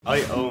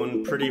I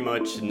own pretty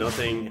much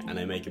nothing and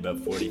I make about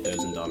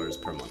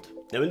 $40,000 per month.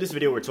 Now in this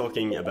video we're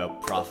talking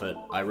about profit.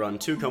 I run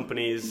two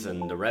companies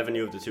and the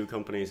revenue of the two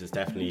companies is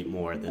definitely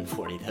more than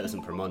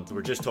 $40,000 per month.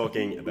 We're just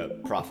talking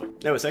about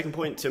profit. Now a second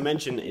point to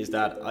mention is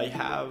that I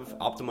have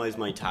optimized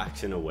my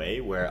tax in a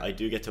way where I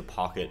do get to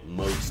pocket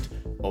most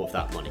of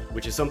that money,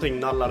 which is something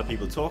not a lot of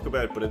people talk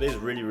about, but it is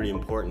really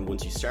important.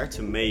 Once you start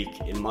to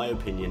make, in my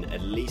opinion,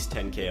 at least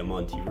 10k a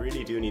month, you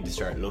really do need to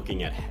start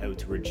looking at how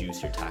to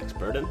reduce your tax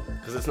burden,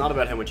 because it's not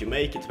about how much you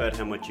make, it's about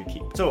how much you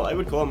keep. So I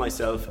would call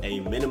myself a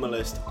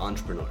minimalist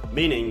entrepreneur,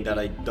 meaning that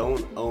I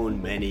don't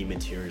own many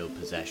material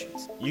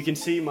possessions. You can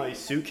see my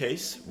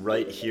suitcase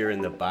right here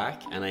in the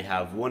back, and I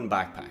have one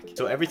backpack.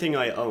 So everything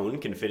I own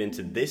can fit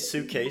into this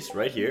suitcase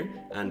right here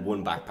and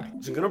one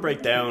backpack. So I'm going to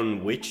break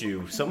down with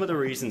you some of the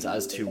reasons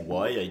as to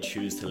why I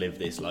choose to live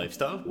this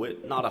lifestyle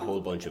with not a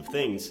whole bunch of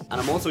things. And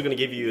I'm also going to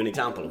give you an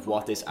example of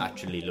what this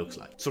actually looks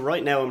like. So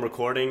right now I'm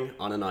recording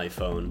on an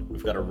iPhone.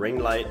 We've got a ring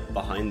light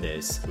behind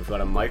this. We've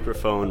got a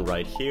microphone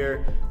right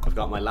here. I've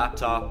got my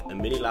laptop, a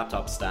mini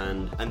laptop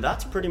stand, and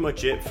that's pretty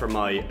much it for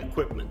my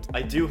equipment.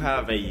 I do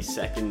have a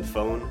second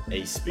phone,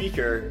 a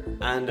speaker,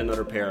 and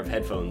another pair of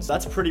headphones.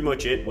 That's pretty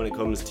much it when it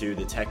comes to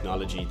the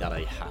technology that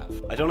I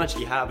have. I don't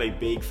actually have a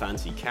big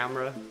fancy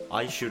camera.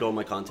 I shoot all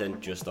my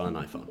content just on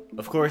an iPhone.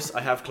 Of course,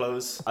 I have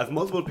clothes. I have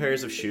multiple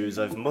pairs of shoes.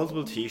 I have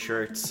multiple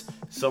t-shirts,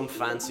 some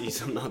fancy,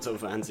 some not so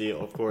fancy.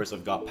 Of course,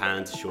 I've got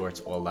pants, shorts,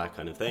 all that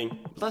kind of thing.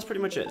 But that's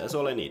pretty much it. That's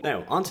all I need.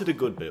 Now, on to the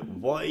good bit.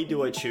 Why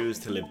do I choose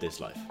to live this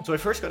life? So I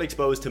first got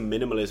exposed to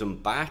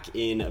minimalism back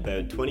in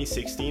about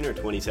 2016 or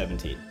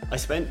 2017. I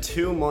spent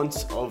 2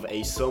 months of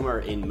a summer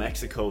in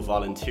Mexico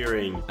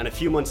volunteering, and a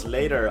few months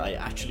later, I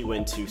actually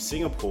went to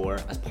Singapore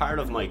as part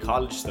of my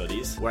college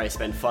studies, where I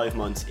spent 5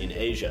 months in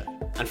Asia.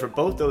 And for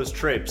both those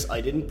trips,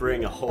 I didn't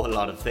bring a whole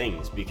lot of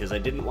things because I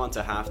didn't want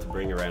to have to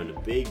bring around a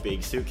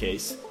big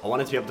suitcase. I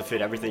wanted to be able to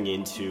fit everything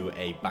into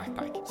a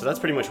backpack. So that's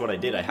pretty much what I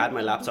did. I had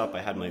my laptop,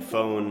 I had my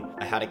phone,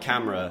 I had a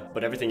camera,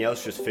 but everything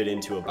else just fit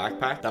into a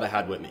backpack that I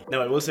had with me.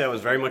 Now I will say I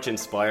was very much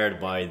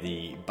inspired by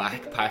the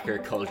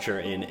backpacker culture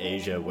in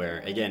Asia, where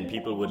again,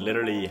 people would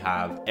literally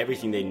have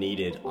everything they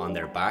needed on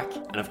their back.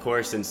 And of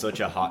course, in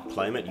such a hot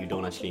climate, you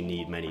don't actually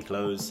need many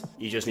clothes.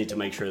 You just need to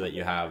make sure that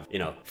you have,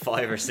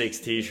 5 or 6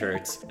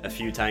 t-shirts, a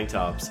few tank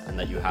tops, and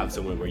that you have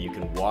somewhere where you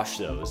can wash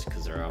those,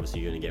 because they're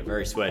obviously going to get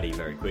very sweaty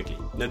very quickly.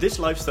 Now this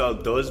lifestyle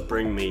does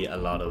bring me a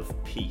lot of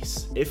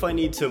peace. If I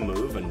need to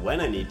move and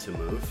when I need to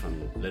move,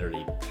 I'm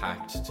literally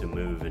packed to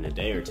move in a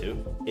day or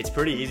two. It's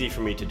pretty easy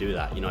for me to do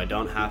that. I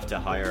don't have to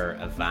hire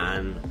a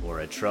van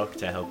or a truck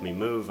to help me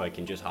move. I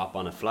can just hop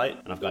on a flight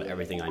and I've got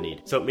everything I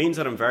need. So it means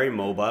that I'm very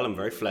mobile, I'm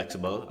very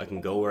flexible, I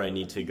can go where I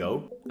need to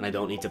go, and I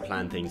don't need to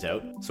plan things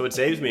out. So it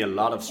saves me a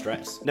lot of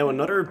stress. Now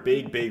another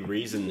big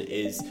reason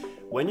is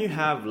when you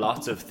have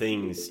lots of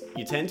things,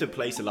 you tend to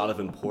place a lot of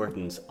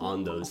importance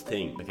on those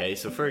things, okay?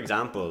 So for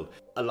example,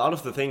 a lot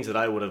of the things that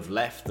I would have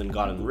left and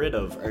gotten rid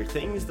of are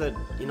things that,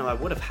 I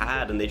would have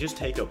had, and they just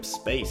take up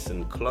space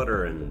and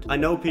clutter. And I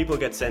know people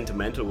get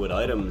sentimental with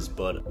items,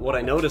 but what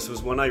I noticed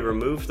was when I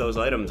removed those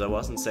items, I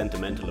wasn't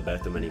sentimental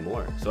about them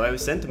anymore. So I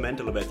was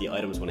sentimental about the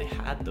items when I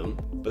had them,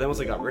 but then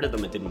once I got rid of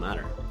them, it didn't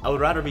matter. I would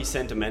rather be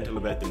sentimental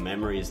about the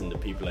memories and the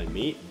people I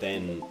meet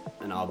than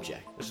an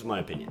object. This is my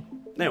opinion.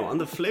 Now, on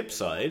the flip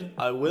side,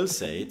 I will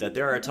say that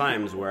there are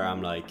times where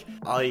I'm like,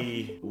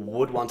 I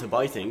would want to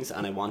buy things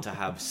and I want to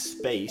have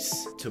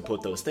space to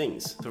put those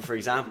things. So for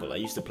example, I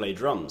used to play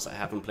drums. I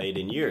haven't played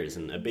in years,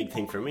 and a big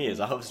thing for me is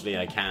obviously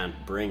I can't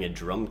bring a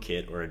drum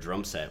kit or a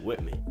drum set with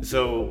me.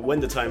 So when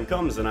the time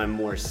comes and I'm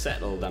more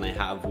settled and I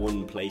have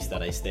one place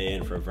that I stay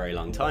in for a very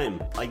long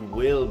time, I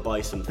will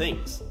buy some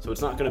things. So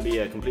it's not going to be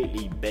a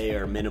completely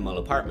bare, minimal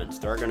apartment.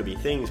 There are going to be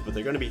things, but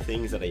they're going to be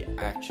things that I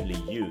actually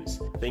use.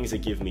 Things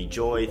that give me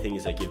joy,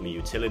 things that give me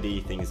utility,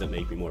 things that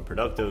make me more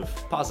productive,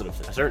 positive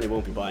things. I certainly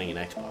won't be buying an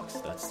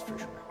Xbox, that's for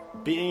sure.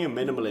 Being a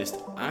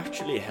minimalist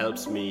actually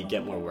helps me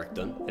get more work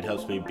done. It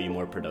helps me be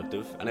more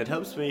productive, and it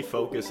helps me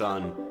focus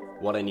on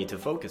what I need to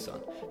focus on,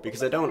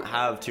 because I don't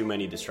have too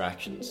many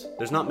distractions.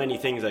 There's not many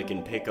things I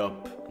can pick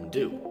up and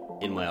do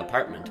in my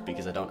apartment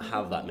because I don't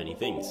have that many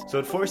things. So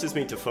it forces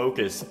me to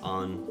focus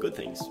on good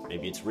things.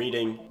 Maybe it's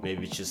reading,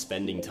 maybe it's just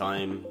spending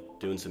time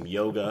doing some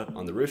yoga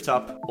on the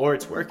rooftop, or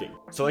it's working.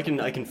 So I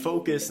can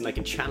focus and I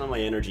can channel my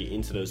energy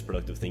into those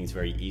productive things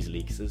very easily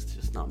because there's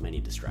just not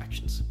many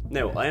distractions.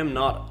 Now, I am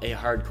not a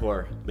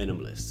hardcore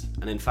minimalist,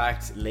 and in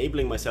fact,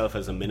 labeling myself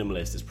as a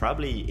minimalist is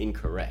probably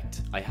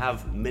incorrect. I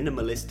have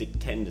minimalistic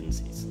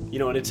tendencies.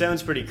 And it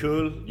sounds pretty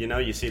cool.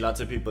 You see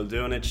lots of people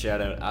doing it.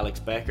 Shout out Alex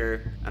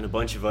Becker and a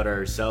bunch of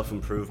other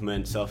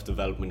self-improvement,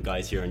 self-development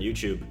guys here on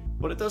YouTube.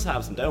 But it does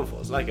have some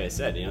downfalls. Like I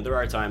said, there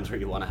are times where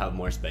you want to have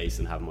more space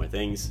and have more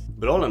things.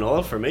 But all in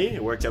all, for me,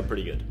 it worked out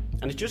pretty good.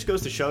 And it just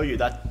goes to show you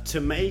that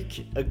to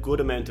make a good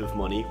amount of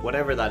money,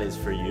 whatever that is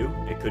for you,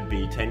 it could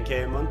be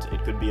 10k a month,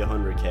 it could be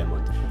 100k a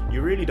month.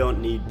 You really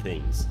don't need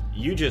things.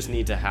 You just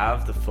need to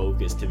have the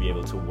focus to be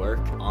able to work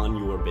on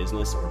your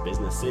business or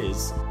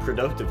businesses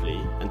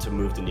productively and to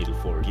move the needle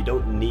forward. You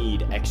don't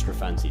need extra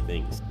fancy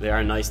things. They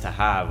are nice to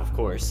have, of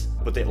course,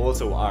 but they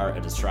also are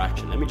a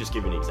distraction. Let me just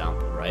give you an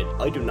example, right?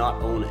 I do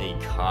not own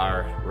a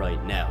car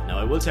right now. Now,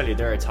 I will tell you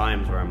there are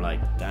times where I'm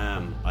like,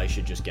 damn, I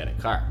should just get a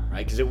car,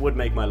 right? Because it would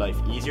make my life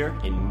easier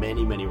in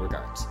many, many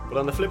regards. But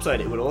on the flip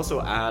side, it would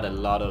also add a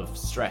lot of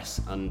stress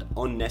and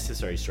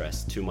unnecessary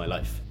stress to my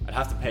life. I'd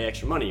have to pay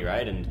extra money,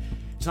 right? And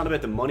it's not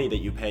about the money that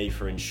you pay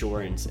for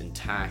insurance and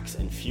tax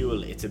and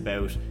fuel. It's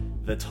about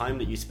the time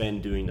that you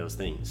spend doing those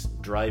things.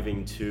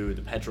 Driving to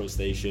the petrol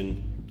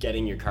station,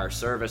 getting your car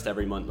serviced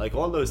every month, like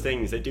all those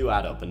things, they do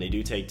add up and they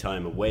do take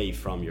time away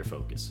from your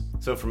focus.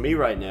 So for me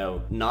right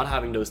now, not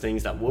having those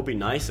things that would be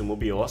nice and would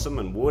be awesome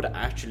and would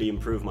actually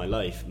improve my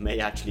life may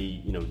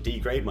actually,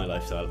 degrade my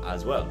lifestyle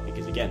as well,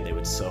 because again, they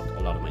would suck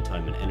a lot of my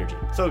time and energy.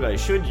 So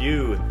guys, should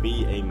you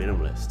be a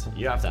minimalist?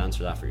 You have to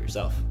answer that for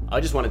yourself.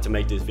 I just wanted to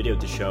make this video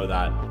to show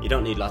that you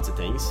don't need lots of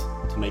things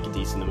to make a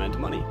decent amount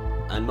of money.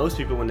 And most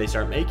people, when they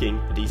start making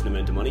a decent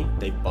amount of money,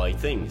 they buy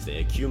things, they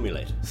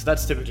accumulate. So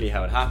that's typically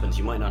how it happens.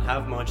 You might not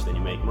have much, then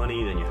you make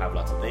money, then you have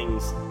lots of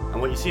things.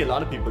 And what you see a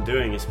lot of people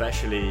doing,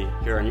 especially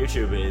here on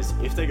YouTube, is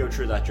if they go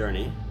through that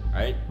journey,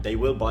 right, they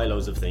will buy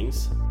loads of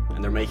things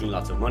and they're making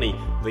lots of money.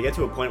 They get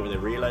to a point where they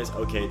realize,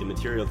 okay, the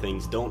material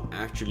things don't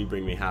actually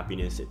bring me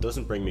happiness, it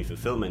doesn't bring me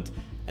fulfillment,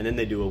 and then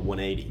they do a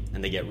 180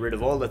 and they get rid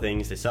of all the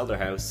things, they sell their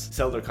house,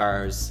 sell their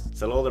cars,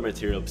 sell all their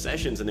material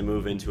possessions, and they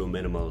move into a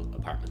minimal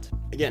apartment.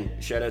 Again,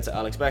 shout out to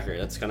Alex Becker.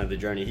 That's kind of the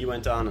journey he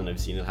went on, and I've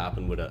seen it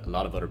happen with a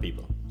lot of other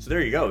people. So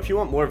there you go. If you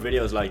want more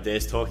videos like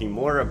this, talking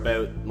more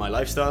about my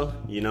lifestyle,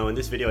 in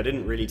this video I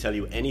didn't really tell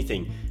you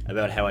anything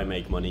about how I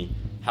make money,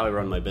 how I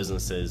run my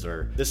businesses,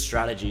 or the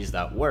strategies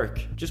that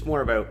work, just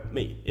more about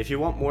me. If you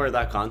want more of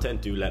that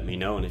content, do let me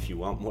know, and if you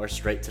want more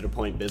straight to the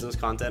point business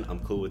content, I'm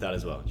cool with that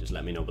as well. Just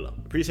let me know below.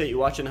 Appreciate you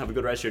watching, have a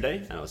good rest of your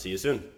day, and I'll see you soon.